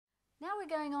Now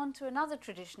we're going on to another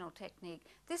traditional technique.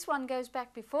 This one goes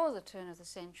back before the turn of the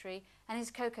century and is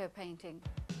cocoa painting.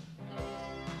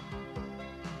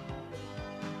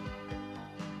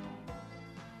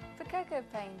 For cocoa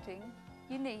painting,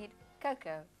 you need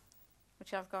cocoa,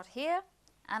 which I've got here,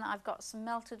 and I've got some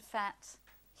melted fat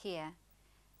here.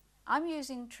 I'm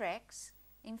using Trex.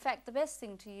 In fact, the best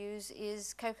thing to use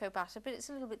is cocoa butter, but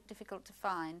it's a little bit difficult to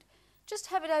find.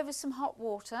 Just have it over some hot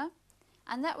water,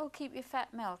 and that will keep your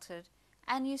fat melted,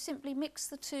 and you simply mix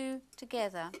the two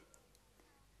together.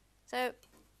 So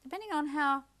depending on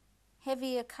how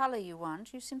heavy a colour you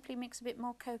want, you simply mix a bit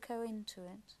more cocoa into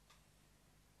it.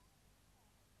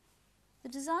 The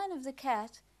design of the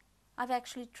cat I've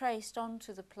actually traced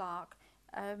onto the plaque,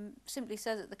 simply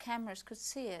so that the cameras could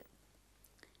see it.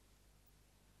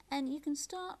 And you can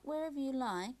start wherever you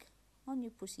like on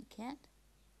your pussycat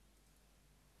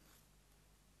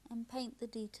and paint the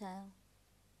detail.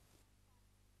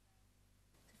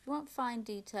 If you want fine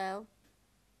detail,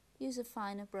 use a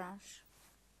finer brush.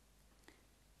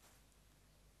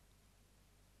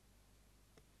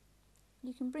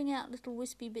 You can bring out little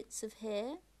wispy bits of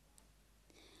hair.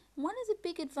 One of the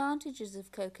big advantages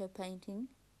of cocoa painting,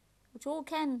 which all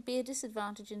can be a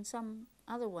disadvantage in some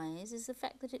other ways, is the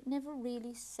fact that it never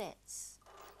really sets,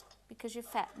 because your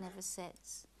fat never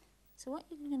sets. So what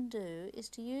you can do is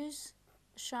to use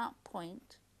a sharp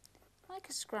point, like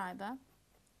a scriber,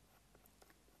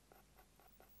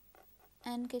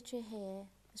 and get your hair,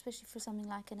 especially for something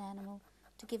like an animal,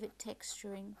 to give it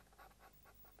texturing.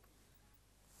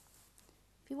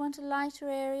 If you want a lighter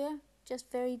area,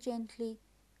 just very gently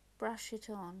brush it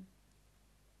on.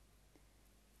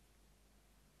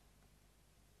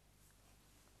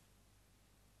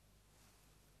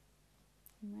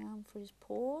 And round for his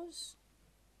paws.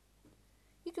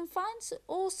 You can find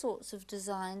all sorts of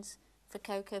designs for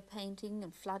cocoa painting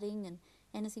and flooding and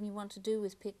anything you want to do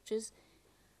with pictures.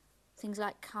 Things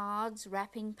like cards,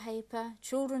 wrapping paper.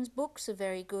 Children's books are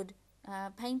very good.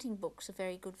 Painting books are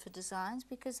very good for designs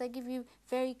because they give you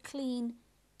very clean,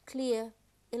 clear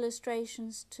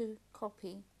illustrations to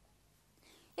copy.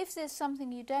 If there's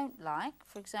something you don't like,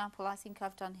 for example, I think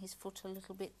I've done his foot a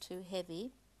little bit too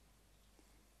heavy,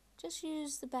 just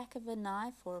use the back of a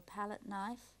knife or a palette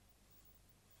knife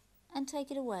and take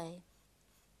it away.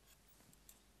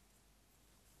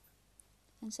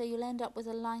 And so you'll end up with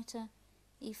a lighter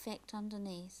effect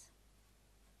underneath.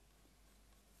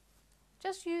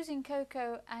 Just using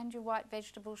cocoa and your white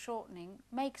vegetable shortening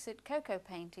makes it cocoa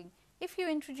painting. If you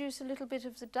introduce a little bit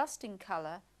of the dusting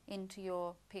colour into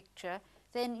your picture,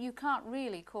 then you can't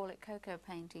really call it cocoa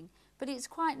painting, but it's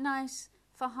quite nice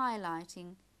for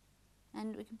highlighting.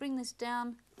 And we can bring this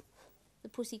down the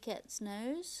pussycat's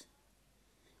nose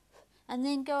and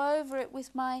then go over it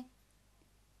with my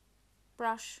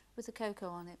brush with the cocoa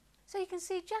on it. So you can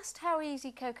see just how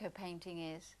easy cocoa painting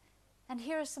is. And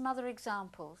here are some other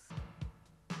examples.